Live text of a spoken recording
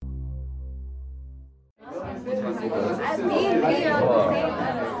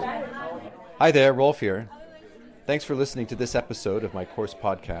Hi there, Rolf here. Thanks for listening to this episode of my course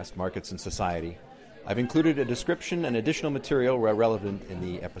podcast, Markets and Society. I've included a description and additional material where relevant in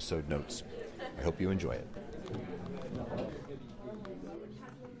the episode notes. I hope you enjoy it.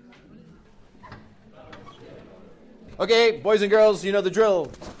 Okay, boys and girls, you know the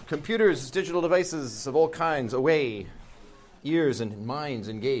drill. Computers, digital devices of all kinds, away. Ears and minds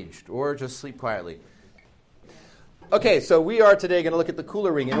engaged, or just sleep quietly. Okay, so we are today going to look at the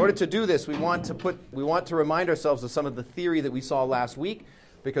Cooler Ring. In order to do this, we want to remind ourselves of some of the theory that we saw last week,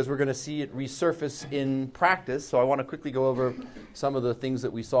 because we're going to see it resurface in practice. So I want to quickly go over some of the things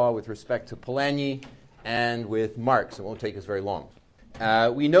that we saw with respect to Polanyi and with Marx. It won't take us very long.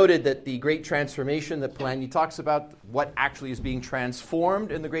 We noted that the Great Transformation that Polanyi talks about, what actually is being transformed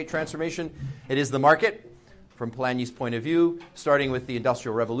in the Great Transformation, it is the market. From Polanyi's point of view, starting with the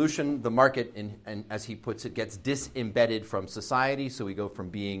Industrial Revolution, the market, and as he puts it, gets disembedded from society. So we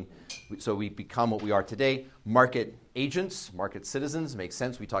become what we are today, market agents, market citizens. Makes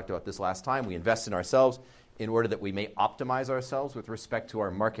sense. We talked about this last time. We invest in ourselves in order that we may optimize ourselves with respect to our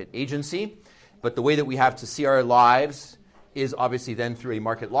market agency. But the way that we have to see our lives is obviously then through a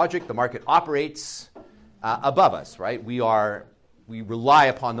market logic. The market operates above us, right? We rely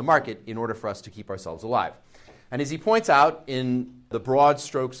upon the market in order for us to keep ourselves alive. And as he points out in the broad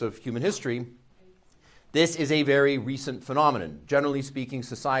strokes of human history, this is a very recent phenomenon. Generally speaking,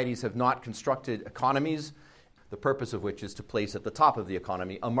 societies have not constructed economies, the purpose of which is to place at the top of the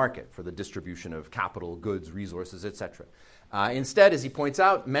economy a market for the distribution of capital, goods, resources, etc. Instead, as he points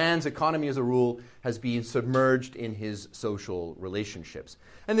out, man's economy as a rule has been submerged in his social relationships.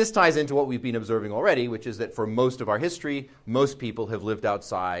 And this ties into what we've been observing already, which is that for most of our history, most people have lived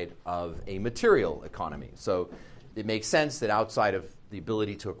outside of a material economy. So it makes sense that outside of the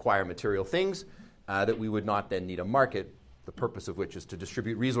ability to acquire material things, that we would not then need a market, the purpose of which is to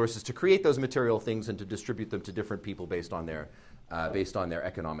distribute resources to create those material things and to distribute them to different people based on their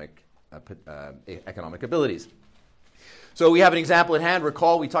economic abilities. So we have an example at hand.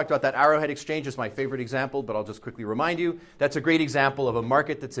 Recall, we talked about that Arrowhead Exchange as my favorite example, but I'll just quickly remind you. That's a great example of a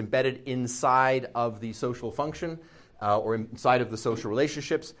market that's embedded inside of the social function or inside of the social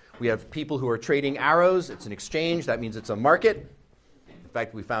relationships. We have people who are trading arrows. It's an exchange. That means it's a market. In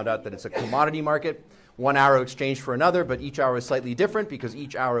fact, we found out that it's a commodity market. One arrow exchanged for another, but each arrow is slightly different because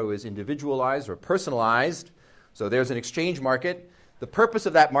each arrow is individualized or personalized. So there's an exchange market. The purpose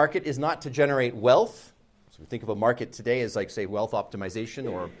of that market is not to generate wealth. So we think of a market today as like, say, wealth optimization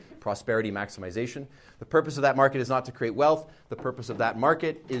or prosperity maximization. The purpose of that market is not to create wealth. The purpose of that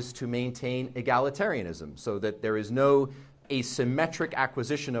market is to maintain egalitarianism so that there is no asymmetric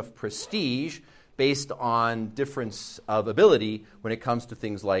acquisition of prestige based on difference of ability when it comes to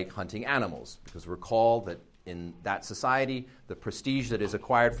things like hunting animals. Because recall that in that society, the prestige that is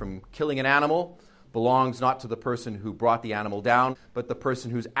acquired from killing an animal belongs not to the person who brought the animal down, but the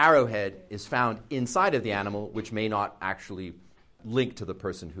person whose arrowhead is found inside of the animal, which may not actually link to the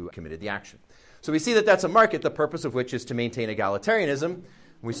person who committed the action. So we see that that's a market, the purpose of which is to maintain egalitarianism.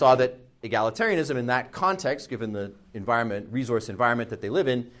 We saw that egalitarianism in that context, given the resource environment that they live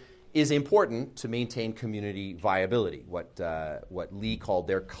in, is important to maintain community viability, what Lee called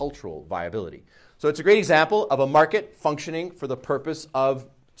their cultural viability. So it's a great example of a market functioning for the purpose of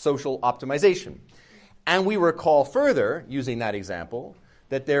social optimization. And we recall further, using that example,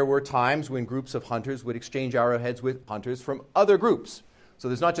 that there were times when groups of hunters would exchange arrowheads with hunters from other groups. So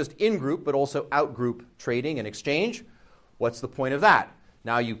there's not just in-group, but also out-group trading and exchange. What's the point of that?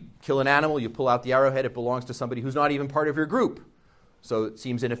 Now you kill an animal, you pull out the arrowhead, it belongs to somebody who's not even part of your group. So it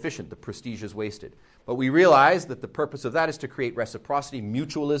seems inefficient, the prestige is wasted. But we realize that the purpose of that is to create reciprocity,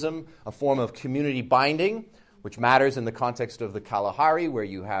 mutualism, a form of community binding, which matters in the context of the Kalahari, where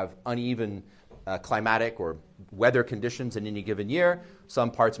you have uneven climatic or weather conditions in any given year. Some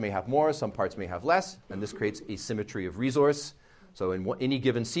parts may have more, some parts may have less, and this creates asymmetry of resource. So in any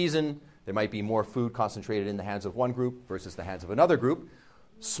given season, there might be more food concentrated in the hands of one group versus the hands of another group.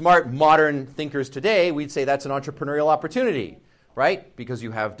 Smart, modern thinkers today, we'd say that's an entrepreneurial opportunity, right? Because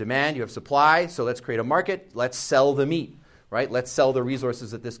you have demand, you have supply, so let's create a market, let's sell the meat, right? Let's sell the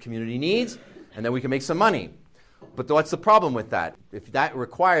resources that this community needs, and then we can make some money. But what's the problem with that? If that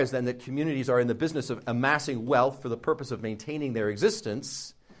requires then that communities are in the business of amassing wealth for the purpose of maintaining their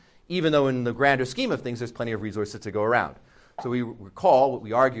existence, even though in the grander scheme of things there's plenty of resources to go around. So we recall what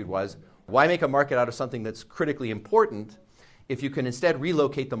we argued was, why make a market out of something that's critically important if you can instead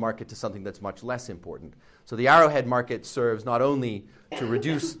relocate the market to something that's much less important? So the arrowhead market serves not only to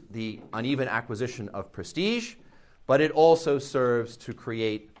reduce the uneven acquisition of prestige, but it also serves to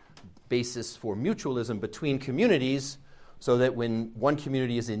create basis for mutualism between communities so that when one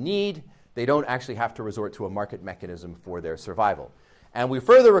community is in need, they don't actually have to resort to a market mechanism for their survival. And we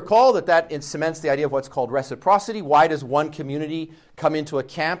further recall that cements the idea of what's called reciprocity. Why does one community come into a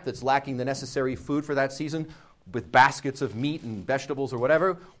camp that's lacking the necessary food for that season with baskets of meat and vegetables or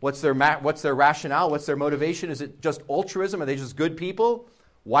whatever? What's their rationale? What's their motivation? Is it just altruism? Are they just good people?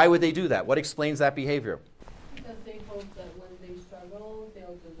 Why would they do that? What explains that behavior? Because they hope that when they struggle,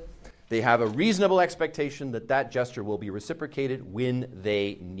 they'll do this. They have a reasonable expectation that that gesture will be reciprocated when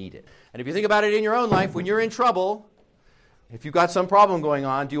they need it. And if you think about it in your own life, when you're in trouble, if you've got some problem going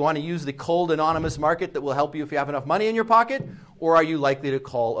on, do you want to use the cold anonymous market that will help you if you have enough money in your pocket? Or are you likely to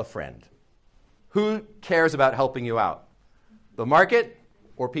call a friend? Who cares about helping you out? The market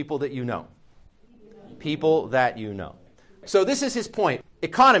or people that you know? People that you know. So this is his point.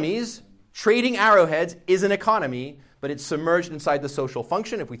 Economies, trading arrowheads is an economy, but it's submerged inside the social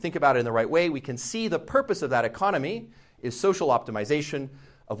function. If we think about it in the right way, we can see the purpose of that economy is social optimization,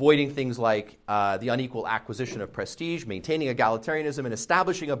 avoiding things like the unequal acquisition of prestige, maintaining egalitarianism, and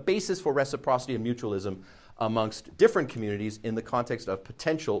establishing a basis for reciprocity and mutualism amongst different communities in the context of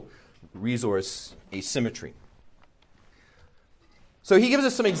potential resource asymmetry. So he gives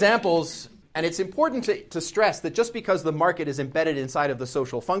us some examples, and it's important to stress that just because the market is embedded inside of the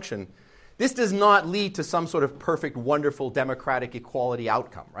social function, this does not lead to some sort of perfect, wonderful, democratic equality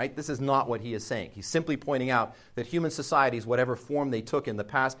outcome, right? This is not what he is saying. He's simply pointing out that human societies, whatever form they took in the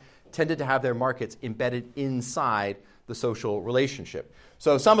past, tended to have their markets embedded inside the social relationship.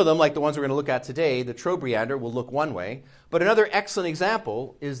 So some of them, like the ones we're going to look at today, the Trobriander, will look one way. But another excellent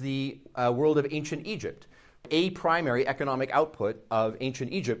example is the world of ancient Egypt. A primary economic output of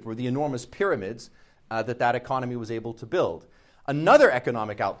ancient Egypt were the enormous pyramids that economy was able to build. Another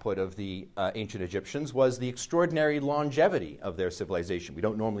economic output of the ancient Egyptians was the extraordinary longevity of their civilization. We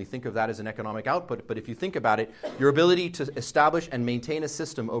don't normally think of that as an economic output, but if you think about it, your ability to establish and maintain a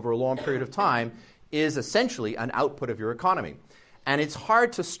system over a long period of time is essentially an output of your economy. And it's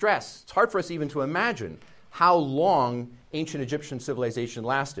hard to stress, it's hard for us even to imagine how long ancient Egyptian civilization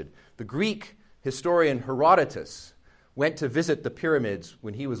lasted. The Greek historian Herodotus went to visit the pyramids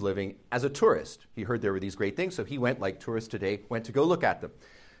when he was living as a tourist. He heard there were these great things, so he went, like tourists today, went to go look at them.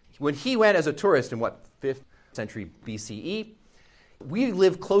 When he went as a tourist in 5th century BCE, we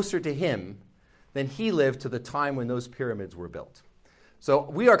live closer to him than he lived to the time when those pyramids were built. So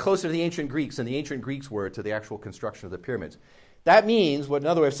we are closer to the ancient Greeks than the ancient Greeks were to the actual construction of the pyramids. That means,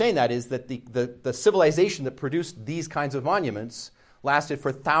 another way of saying that is that the civilization that produced these kinds of monuments lasted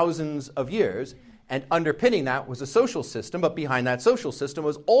for thousands of years, and underpinning that was a social system, but behind that social system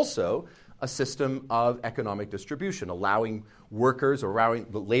was also a system of economic distribution, allowing workers or allowing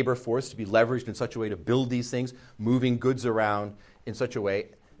the labor force to be leveraged in such a way to build these things, moving goods around in such a way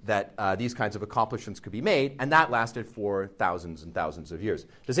that these kinds of accomplishments could be made, and that lasted for thousands and thousands of years.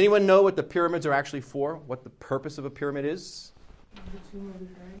 Does anyone know what the pyramids are actually for? What the purpose of a pyramid is? The tomb of the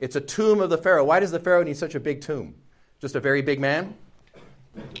pharaoh. It's a tomb of the pharaoh. Why does the pharaoh need such a big tomb? Just a very big man?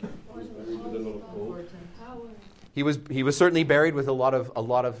 He was certainly buried with a lot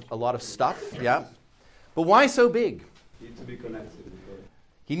of stuff, yeah. But why so big? He needs to be connected with God.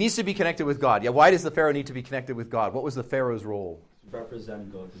 He needs to be connected with God. Yeah, why does the pharaoh need to be connected with God? What was the pharaoh's role? To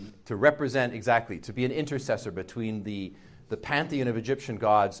represent God. To represent, exactly, to be an intercessor between the pantheon of Egyptian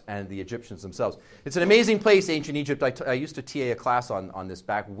gods and the Egyptians themselves. It's an amazing place, ancient Egypt. I used to TA a class on this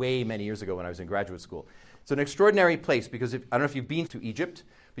back way many years ago when I was in graduate school. It's an extraordinary place because I don't know if you've been to Egypt,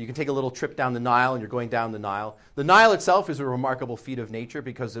 but you can take a little trip down the Nile and you're going down the Nile. The Nile itself is a remarkable feat of nature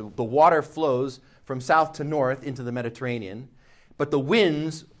because the water flows from south to north into the Mediterranean, but the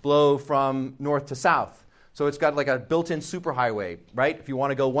winds blow from north to south. So it's got like a built-in superhighway, right? If you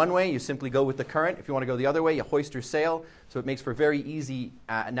want to go one way, you simply go with the current. If you want to go the other way, you hoist your sail. So it makes for very easy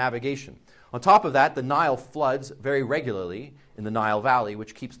navigation. On top of that, the Nile floods very regularly in the Nile Valley,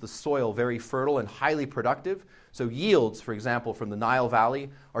 which keeps the soil very fertile and highly productive. So yields, for example, from the Nile Valley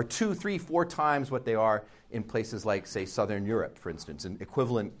are 2, 3, 4 times what they are in places like, say, southern Europe, for instance, in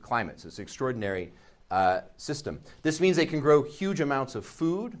equivalent climates. It's an extraordinary system. This means they can grow huge amounts of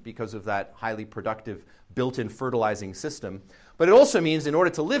food because of that highly productive built-in fertilizing system. But it also means in order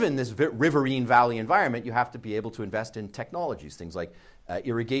to live in this riverine valley environment, you have to be able to invest in technologies, things like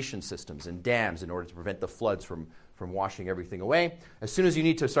irrigation systems and dams in order to prevent the floods from washing everything away. As soon as you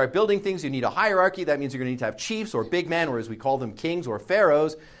need to start building things, you need a hierarchy. That means you're going to need to have chiefs or big men, or as we call them, kings or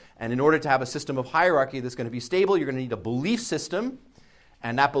pharaohs. And in order to have a system of hierarchy that's going to be stable, you're going to need a belief system.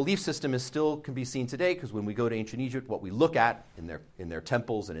 And that belief system can be seen today because when we go to ancient Egypt, what we look at in their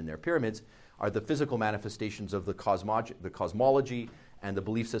temples and in their pyramids are the physical manifestations of the cosmology and the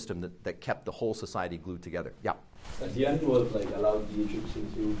belief system that kept the whole society glued together. Yeah. At the end was like allowed the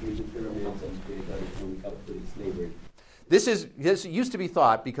Egyptians to build the pyramids and create that economic capital slavery. This used to be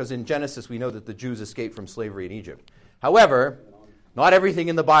thought, because in Genesis we know that the Jews escaped from slavery in Egypt. However, not everything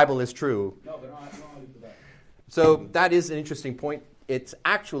in the Bible is true. No, but no, that. So that is an interesting point. It's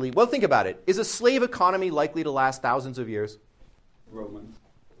actually, well, think about it. Is a slave economy likely to last thousands of years? Romans.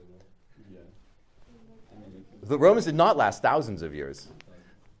 Yeah. The Romans did not last thousands of years.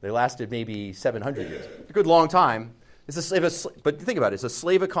 They lasted maybe 700 years. A good long time. But think about it. Is a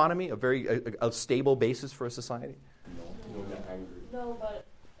slave economy a stable basis for a society? No, but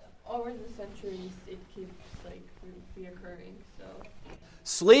over the centuries it keeps reoccurring. So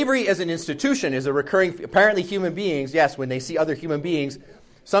Slavery as an institution is a recurring. Apparently, human beings, yes, when they see other human beings,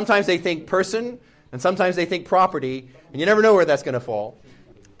 sometimes they think person and sometimes they think property, and you never know where that's going to fall.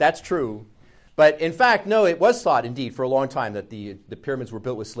 That's true. But in fact, no, it was thought indeed for a long time that the pyramids were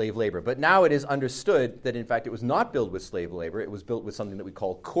built with slave labor. But now it is understood that in fact it was not built with slave labor. It was built with something that we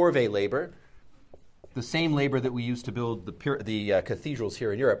call corvée labor, the same labor that we used to build the cathedrals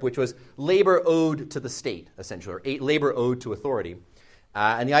here in Europe, which was labor owed to the state, essentially, or labor owed to authority.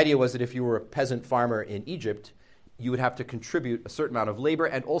 And the idea was that if you were a peasant farmer in Egypt, you would have to contribute a certain amount of labor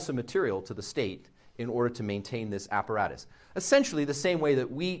and also material to the state in order to maintain this apparatus. Essentially the same way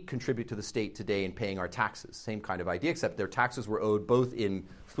that we contribute to the state today in paying our taxes. Same kind of idea, except their taxes were owed both in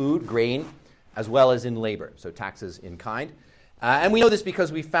food, grain, as well as in labor, so taxes in kind. And we know this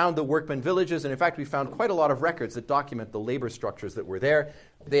because we found the workman villages, and in fact we found quite a lot of records that document the labor structures that were there.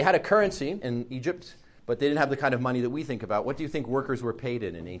 They had a currency in Egypt, but they didn't have the kind of money that we think about. What do you think workers were paid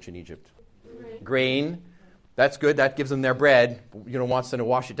in ancient Egypt? Grain. That's good. That gives them their bread. Wants them to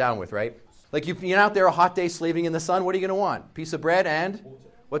wash it down with, right? Like you're out there a hot day slaving in the sun, what are you going to want? Piece of bread and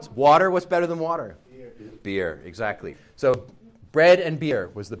what's water? What's better than water? Beer, exactly. So bread and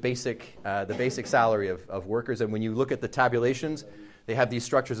beer was the basic salary of workers. And when you look at the tabulations, they have these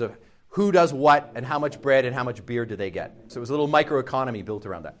structures of who does what and how much bread and how much beer do they get. So it was a little microeconomy built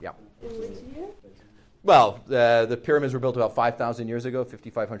around that. Yeah. in which year? Well, the pyramids were built about 5,000 years ago,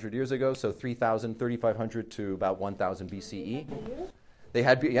 5,500 years ago, so 3,000, 3,500 to about 1,000 BCE. They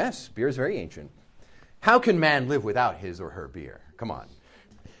had beer. Yes, beer is very ancient. How can man live without his or her beer? Come on.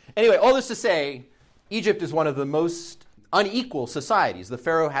 Anyway, all this to say, Egypt is one of the most unequal societies. The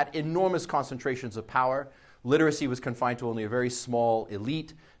pharaoh had enormous concentrations of power. Literacy was confined to only a very small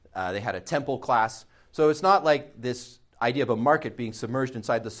elite. They had a temple class. So it's not like this idea of a market being submerged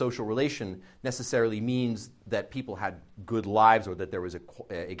inside the social relation necessarily means that people had good lives or that there was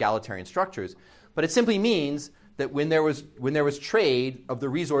egalitarian structures. But it simply means that when there was trade of the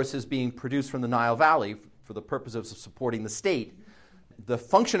resources being produced from the Nile Valley for the purpose of supporting the state, the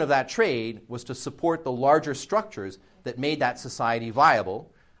function of that trade was to support the larger structures that made that society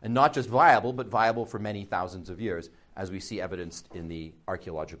viable, and not just viable, but viable for many thousands of years, as we see evidenced in the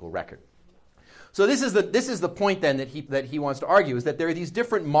archaeological record. So this is the point then that he wants to argue, is that there are these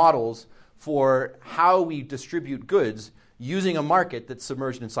different models for how we distribute goods using a market that's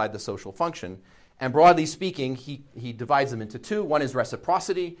submerged inside the social function. And broadly speaking, he divides them into two. One is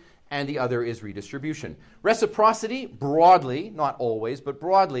reciprocity, and the other is redistribution. Reciprocity, broadly, not always, but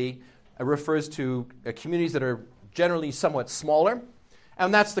broadly, refers to communities that are generally somewhat smaller.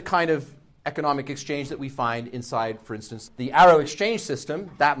 And that's the kind of economic exchange that we find inside, for instance, the Arrow exchange system.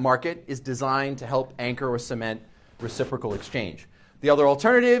 That market is designed to help anchor or cement reciprocal exchange. The other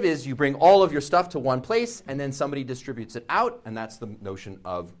alternative is you bring all of your stuff to one place, and then somebody distributes it out, and that's the notion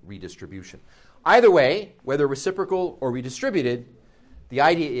of redistribution. Either way, whether reciprocal or redistributed, the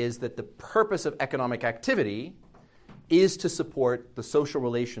idea is that the purpose of economic activity is to support the social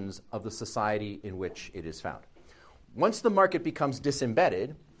relations of the society in which it is found. Once the market becomes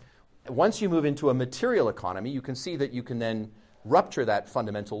disembedded, once you move into a material economy, you can see that you can then rupture that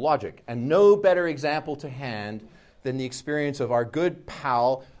fundamental logic. And no better example to hand than the experience of our good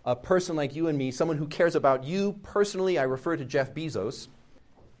pal, a person like you and me, someone who cares about you personally. I refer to Jeff Bezos.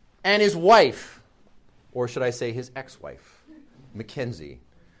 And his wife, or should I say his ex-wife, Mackenzie.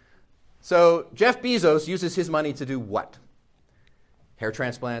 So Jeff Bezos uses his money to do what? Hair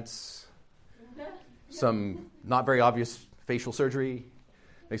transplants, some not very obvious facial surgery,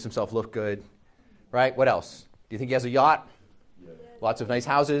 makes himself look good, right? What else? Do you think he has a yacht? Yeah. Lots of nice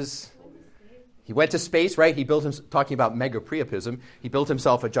houses. He went to space, right? He built talking about megapriapism, he built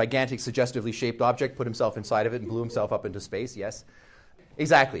himself a gigantic, suggestively shaped object, put himself inside of it, and blew himself up into space, yes?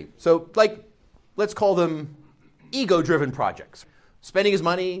 Exactly. So, let's call them ego-driven projects. Spending his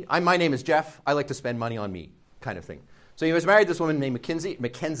money, my name is Jeff, I like to spend money on me, kind of thing. So he was married to this woman named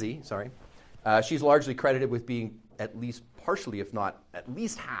Mackenzie. She's largely credited with being at least partially, if not at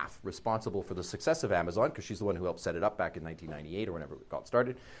least half, responsible for the success of Amazon, because she's the one who helped set it up back in 1998 or whenever it got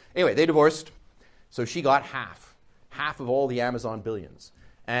started. Anyway, they divorced, so she got half of all the Amazon billions.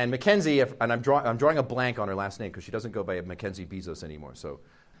 And Mackenzie, and I'm drawing a blank on her last name because she doesn't go by Mackenzie Bezos anymore.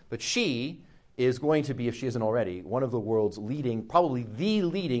 But she is going to be, if she isn't already, one of the world's leading, probably the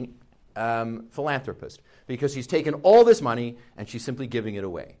leading philanthropist, because she's taken all this money and she's simply giving it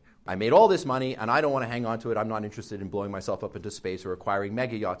away. I made all this money and I don't want to hang on to it. I'm not interested in blowing myself up into space or acquiring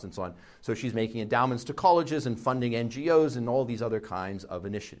mega yachts and so on. So she's making endowments to colleges and funding NGOs and all these other kinds of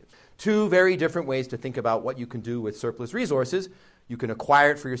initiatives. Two very different ways to think about what you can do with surplus resources. You can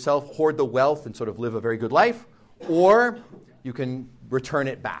acquire it for yourself, hoard the wealth, and sort of live a very good life, or you can return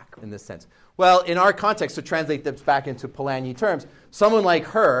it back in this sense. Well, in our context, to translate this back into Polanyi terms, someone like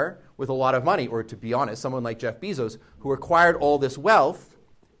her with a lot of money, or to be honest, someone like Jeff Bezos, who acquired all this wealth,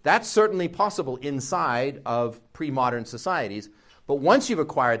 that's certainly possible inside of pre-modern societies. But once you've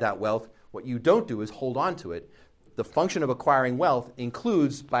acquired that wealth, what you don't do is hold on to it. The function of acquiring wealth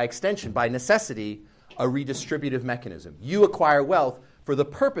includes, by extension, by necessity, a redistributive mechanism. You acquire wealth for the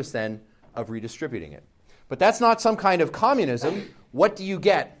purpose, then, of redistributing it. But that's not some kind of communism. What do you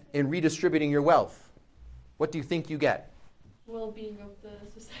get in redistributing your wealth? What do you think you get? Well-being of the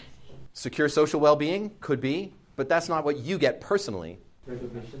society. Secure social well-being? Could be. But that's not what you get personally.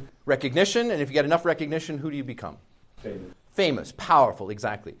 Recognition, and if you get enough recognition, who do you become? Famous, powerful,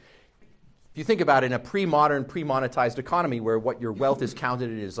 exactly. If you think about it, in a pre-modern, pre-monetized economy where what your wealth is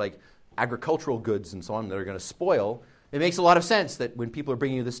counted is like agricultural goods and so on that are going to spoil, it makes a lot of sense that when people are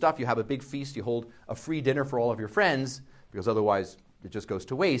bringing you this stuff, you have a big feast, you hold a free dinner for all of your friends, because otherwise it just goes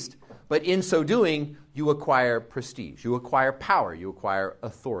to waste. But in so doing, you acquire prestige, you acquire power, you acquire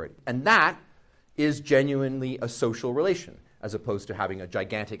authority. And that is genuinely a social relation, as opposed to having a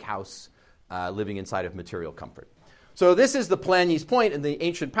gigantic house living inside of material comfort. So this is the Polanyi's point. In the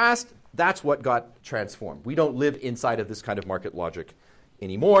ancient past, that's what got transformed. We don't live inside of this kind of market logic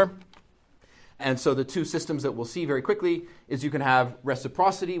anymore. And so the two systems that we'll see very quickly is you can have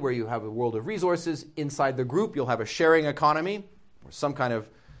reciprocity, where you have a world of resources. Inside the group, you'll have a sharing economy, or some kind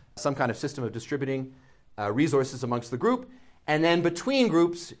of system of distributing resources amongst the group. And then between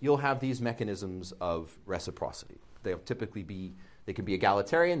groups, you'll have these mechanisms of reciprocity. They'll typically they can be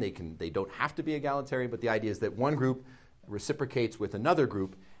egalitarian, they don't have to be egalitarian, but the idea is that one group reciprocates with another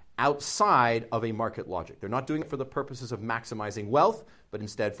group outside of a market logic. They're not doing it for the purposes of maximizing wealth, but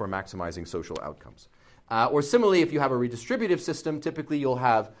instead for maximizing social outcomes. Or similarly, if you have a redistributive system, typically you'll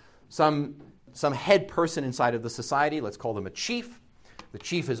have some head person inside of the society. Let's call them a chief. The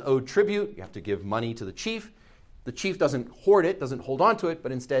chief is owed tribute. You have to give money to the chief. The chief doesn't hoard it, doesn't hold on to it,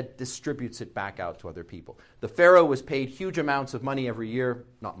 but instead distributes it back out to other people. The pharaoh was paid huge amounts of money every year,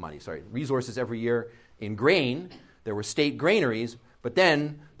 resources every year in grain. There were state granaries, but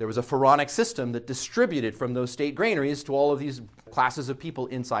then there was a pharaonic system that distributed from those state granaries to all of these classes of people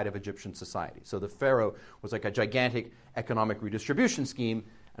inside of Egyptian society. So the pharaoh was like a gigantic economic redistribution scheme,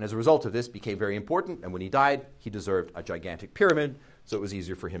 and as a result of this became very important, and when he died, he deserved a gigantic pyramid, so it was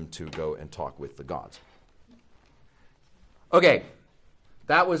easier for him to go and talk with the gods. Okay,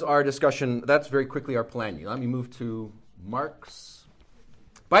 that was our discussion. That's very quickly our Polanyi. Let me move to Marx.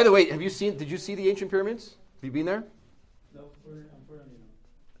 By the way, did you see the ancient pyramids? Have you been there? No, unfortunately no.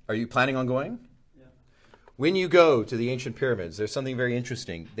 Are you planning on going? Yeah. When you go to the ancient pyramids, there's something very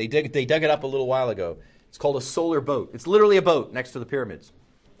interesting. They dug it up a little while ago. It's called a solar boat. It's literally a boat next to the pyramids.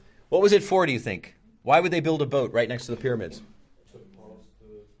 What was it for, do you think? Why would they build a boat right next to the pyramids?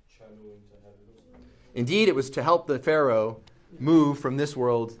 Indeed, it was to help the pharaoh move from this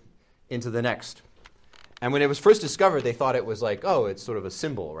world into the next. And when it was first discovered, they thought it was like, oh, it's sort of a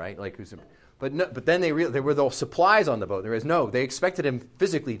symbol, right? But then there were those supplies on the boat. They expected him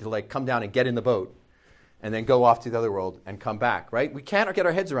physically to come down and get in the boat and then go off to the other world and come back, right? We can't get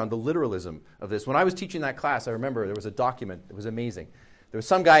our heads around the literalism of this. When I was teaching that class, I remember there was a document. It was amazing. There was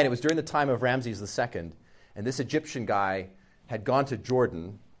some guy, and it was during the time of Ramses II, and this Egyptian guy had gone to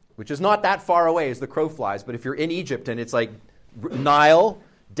Jordan, which is not that far away as the crow flies, but if you're in Egypt and it's like Nile,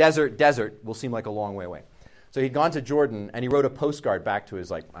 desert will seem like a long way away. So he'd gone to Jordan, and he wrote a postcard back to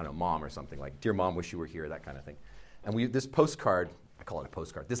his, mom or something, like, "Dear Mom, wish you were here," that kind of thing. And this postcard, I call it a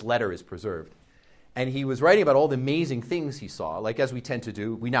postcard, this letter is preserved. And he was writing about all the amazing things he saw, like as we tend to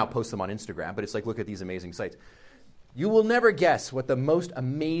do. We now post them on Instagram, but it's like, look at these amazing sights. You will never guess what the most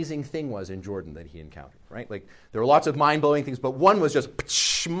amazing thing was in Jordan that he encountered, right? Like, there were lots of mind-blowing things, but one was just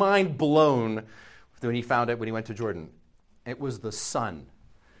mind blown when he found it when he went to Jordan. It was the sun.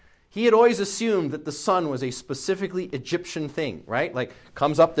 he had always assumed that the sun was a specifically Egyptian thing, right? Like,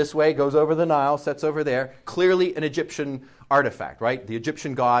 comes up this way, goes over the Nile, sets over there. Clearly an Egyptian artifact, right? The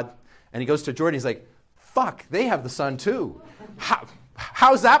Egyptian god. And he goes to Jordan, he's like, fuck, they have the sun too.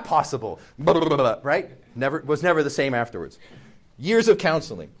 How's that possible? Blah, blah, blah, blah, right? Was never the same afterwards. Years of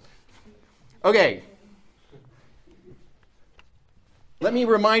counseling. Okay. Let me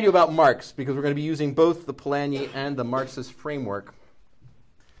remind you about Marx, because we're going to be using both the Polanyi and the Marxist framework.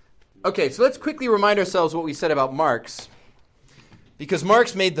 Okay, so let's quickly remind ourselves what we said about Marx, because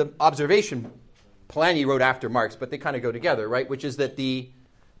Marx made the observation, Polanyi wrote after Marx, but they kind of go together, right? Which is that the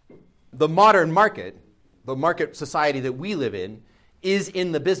modern market, the market society that we live in, is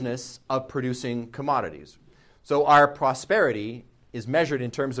in the business of producing commodities. So our prosperity is measured in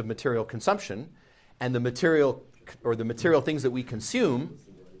terms of material consumption, and the material things that we consume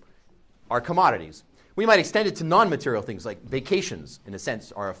are commodities. We might extend it to non-material things, like vacations, in a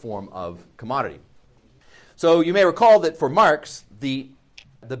sense, are a form of commodity. So you may recall that for Marx, the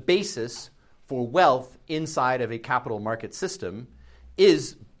basis for wealth inside of a capital market system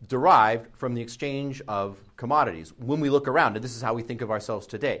is derived from the exchange of commodities. When we look around, and this is how we think of ourselves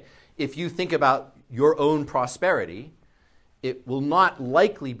today, if you think about your own prosperity, it will not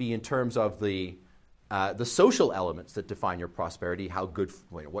likely be in terms of the social elements that define your prosperity, how good,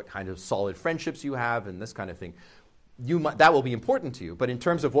 what kind of solid friendships you have, and this kind of thing. That will be important to you. But in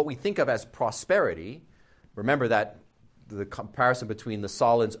terms of what we think of as prosperity, remember that the comparison between the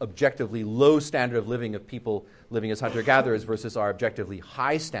Stalin's objectively low standard of living of people living as hunter-gatherers versus our objectively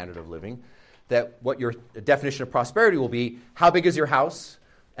high standard of living, that what your definition of prosperity will be, how big is your house,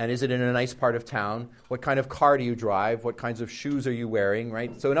 and is it in a nice part of town? What kind of car do you drive? What kinds of shoes are you wearing,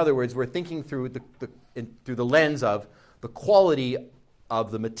 right? So in other words, we're thinking through through the lens of the quality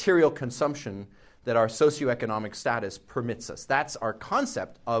of the material consumption that our socioeconomic status permits us. That's our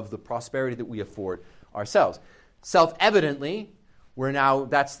concept of the prosperity that we afford ourselves. Self-evidently,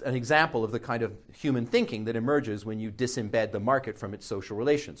 that's an example of the kind of human thinking that emerges when you disembed the market from its social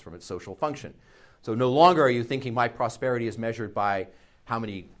relations, from its social function. So no longer are you thinking my prosperity is measured by how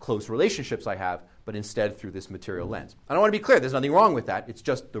many close relationships I have, but instead through this material lens. And I want to be clear, there's nothing wrong with that. It's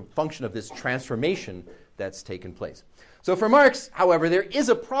just the function of this transformation that's taken place. So for Marx, however, there is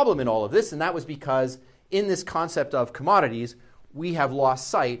a problem in all of this, and that was because in this concept of commodities, we have lost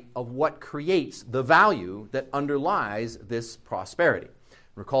sight of what creates the value that underlies this prosperity.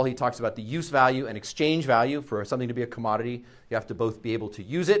 Recall he talks about the use value and exchange value. For something to be a commodity, you have to both be able to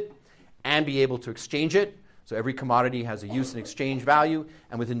use it and be able to exchange it. So every commodity has a use and exchange value,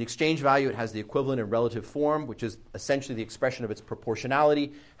 and within the exchange value it has the equivalent in relative form, which is essentially the expression of its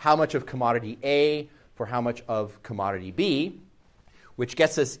proportionality, how much of commodity A for how much of commodity B, which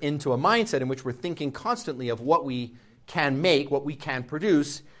gets us into a mindset in which we're thinking constantly of what we can make, what we can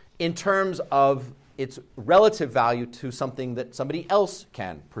produce, in terms of its relative value to something that somebody else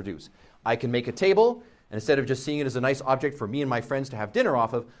can produce. I can make a table, and instead of just seeing it as a nice object for me and my friends to have dinner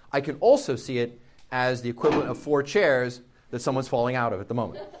off of, I can also see it as the equivalent of 4 chairs that someone's falling out of at the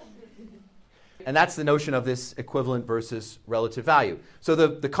moment. And that's the notion of this equivalent versus relative value. So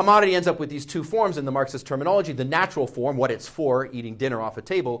the commodity ends up with these two forms in the Marxist terminology: the natural form, what it's for, eating dinner off a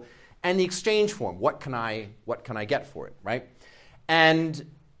table, and the exchange form, what can I get for it, right? And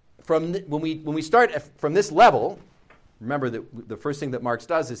when we start from this level, remember that the first thing that Marx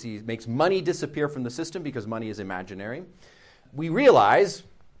does is he makes money disappear from the system because money is imaginary. We realize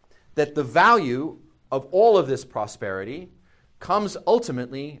that the value of all of this prosperity comes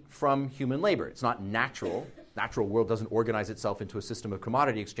ultimately from human labor. It's not natural. Natural world doesn't organize itself into a system of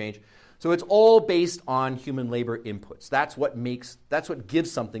commodity exchange. So it's all based on human labor inputs. That's what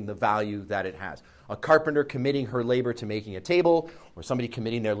gives something the value that it has. A carpenter committing her labor to making a table, or somebody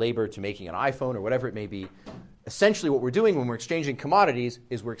committing their labor to making an iPhone, or whatever it may be. Essentially what we're doing when we're exchanging commodities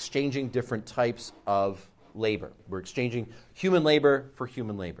is we're exchanging different types of labor. We're exchanging human labor for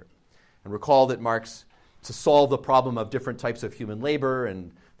human labor. And recall that Marx, to solve the problem of different types of human labor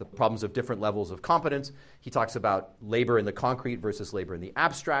and the problems of different levels of competence, he talks about labor in the concrete versus labor in the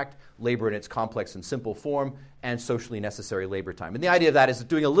abstract, labor in its complex and simple form, and socially necessary labor time. And the idea of that is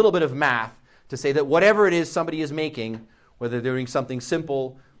doing a little bit of math to say that whatever it is somebody is making, whether they're doing something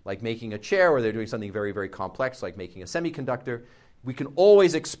simple like making a chair or they're doing something very, very complex like making a semiconductor, we can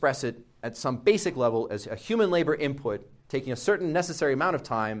always express it at some basic level as a human labor input taking a certain necessary amount of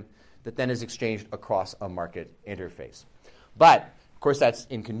time that then is exchanged across a market interface. But, of course, that's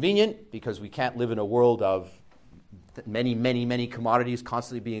inconvenient because we can't live in a world of many, many, many commodities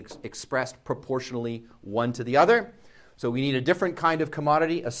constantly being expressed proportionally one to the other. So we need a different kind of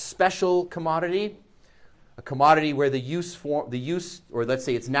commodity, a special commodity, A commodity where the use, or let's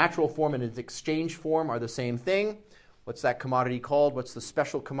say its natural form and its exchange form are the same thing. What's that commodity called? What's the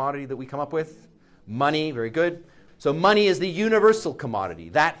special commodity that we come up with? Money, very good. So money is the universal commodity,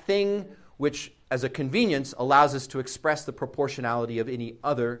 that thing which, as a convenience, allows us to express the proportionality of any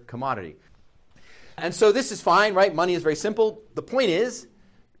other commodity. And so this is fine, right? Money is very simple. The point is,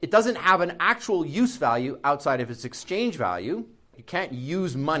 it doesn't have an actual use value outside of its exchange value. You can't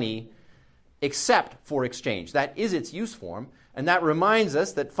use money except for exchange. That is its use form. And that reminds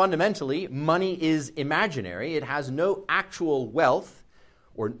us that fundamentally, money is imaginary. It has no actual wealth,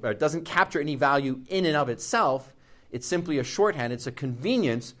 or it doesn't capture any value in and of itself. It's simply a shorthand. It's a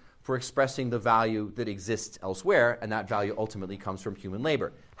convenience for expressing the value that exists elsewhere, and that value ultimately comes from human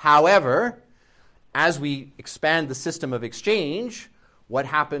labor. However, as we expand the system of exchange, what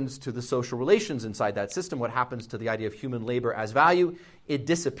happens to the social relations inside that system? What happens to the idea of human labor as value? It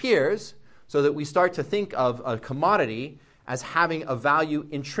disappears, so that we start to think of a commodity as having a value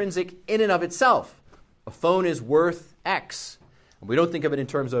intrinsic in and of itself. A phone is worth X. And we don't think of it in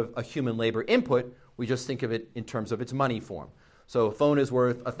terms of a human labor input. We just think of it in terms of its money form. So a phone is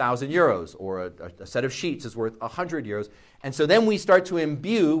worth 1,000 euros, or a set of sheets is worth 100 euros. And so then we start to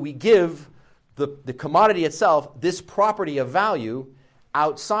imbue, we give the commodity itself this property of value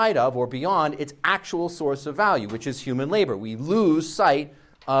outside of or beyond its actual source of value, which is human labor. We lose sight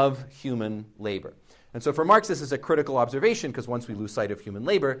of human labor. And so for Marx, this is a critical observation, because once we lose sight of human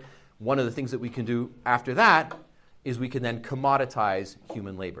labor, one of the things that we can do after that is we can then commoditize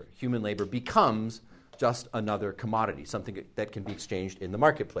human labor. Human labor becomes just another commodity, something that can be exchanged in the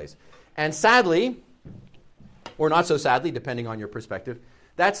marketplace. And sadly, or not so sadly, depending on your perspective,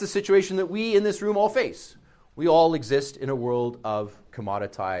 that's the situation that we in this room all face. We all exist in a world of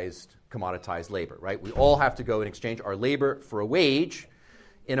commoditized labor, right? We all have to go and exchange our labor for a wage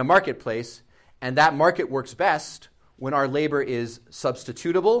in a marketplace, and that market works best when our labor is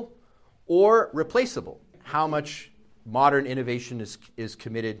substitutable or replaceable. How much modern innovation is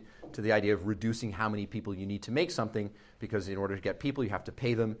committed to the idea of reducing how many people you need to make something, because in order to get people, you have to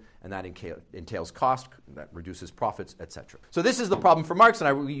pay them, and that entails cost, that reduces profits, etc. So this is the problem for Marx,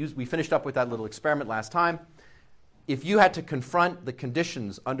 and we finished up with that little experiment last time. If you had to confront the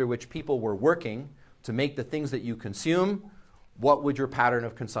conditions under which people were working to make the things that you consume, what would your pattern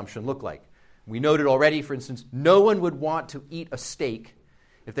of consumption look like? We noted already, for instance, no one would want to eat a steak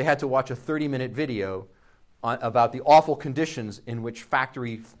if they had to watch a 30-minute video about the awful conditions in which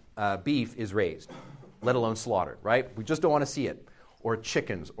factory beef is raised, let alone slaughtered, right? We just don't want to see it. Or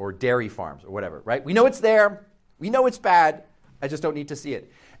chickens, or dairy farms, or whatever, right? We know it's there. We know it's bad. I just don't need to see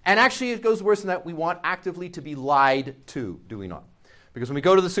it. And actually, it goes worse than that. We want actively to be lied to, do we not? Because when we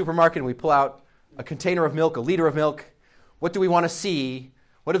go to the supermarket and we pull out a container of milk, a liter of milk, what do we want to see?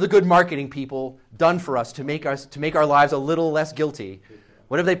 What have the good marketing people done for us to make our lives a little less guilty?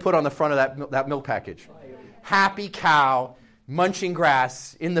 What have they put on the front of that milk package? Happy cow, munching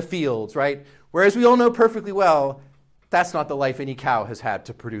grass in the fields, right? Whereas we all know perfectly well, that's not the life any cow has had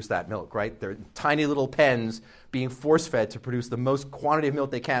to produce that milk, right? They're tiny little pens being force-fed to produce the most quantity of milk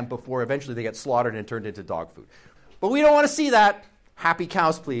they can before eventually they get slaughtered and turned into dog food. But we don't want to see that. Happy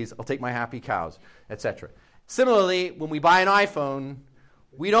cows, please. I'll take my happy cows, etc. Similarly, when we buy an iPhone,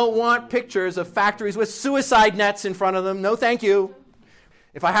 we don't want pictures of factories with suicide nets in front of them. No, thank you.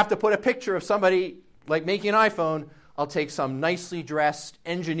 If I have to put a picture of somebody like making an iPhone, I'll take some nicely dressed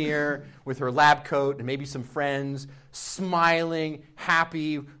engineer with her lab coat and maybe some friends, smiling,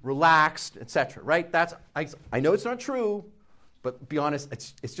 happy, relaxed, etc. Right? I know it's not true, but be honest,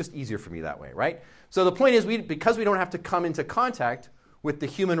 it's just easier for me that way, right? So the point is, because we don't have to come into contact with the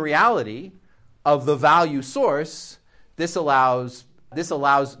human reality of the value source, this allows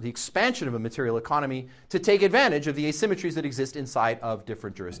the expansion of a material economy to take advantage of the asymmetries that exist inside of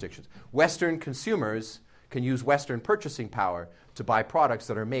different jurisdictions. Western consumers can use Western purchasing power to buy products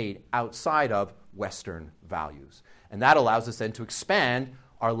that are made outside of Western values. And that allows us then to expand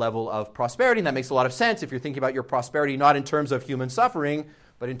our level of prosperity. And that makes a lot of sense if you're thinking about your prosperity not in terms of human suffering,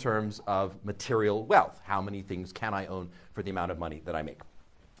 but in terms of material wealth. How many things can I own for the amount of money that I make?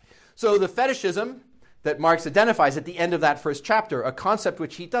 So the fetishism that Marx identifies at the end of that first chapter, a concept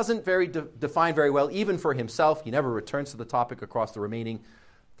which he doesn't define very well even for himself. He never returns to the topic across the remaining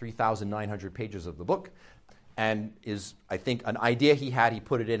 3,900 pages of the book, and is, I think, an idea he had. He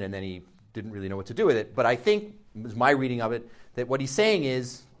put it in and then he didn't really know what to do with it. But I think, is my reading of it, that what he's saying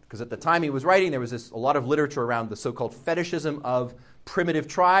is, because at the time he was writing, there was a lot of literature around the so-called fetishism of primitive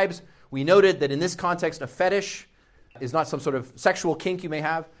tribes. We noted that in this context, a fetish is not some sort of sexual kink you may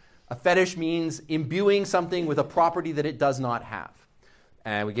have. A fetish means imbuing something with a property that it does not have.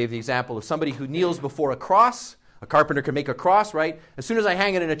 And we gave the example of somebody who kneels before a cross. A carpenter can make a cross, right? As soon as I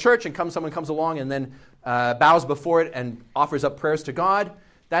hang it in a church and someone comes along and then bows before it and offers up prayers to God,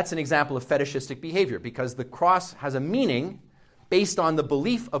 that's an example of fetishistic behavior, because the cross has a meaning based on the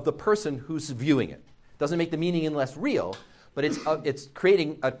belief of the person who's viewing it. Doesn't make the meaning any less real, but it's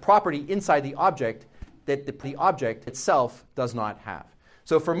creating a property inside the object that the object itself does not have.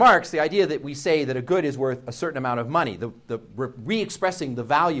 So for Marx, the idea that we say that a good is worth a certain amount of money, the re-expressing the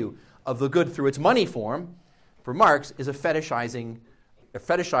value of the good through its money form, for Marx is a fetishized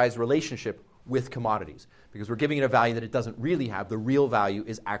relationship with commodities, because we're giving it a value that it doesn't really have. The real value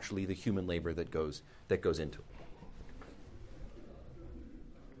is actually the human labor that goes into it.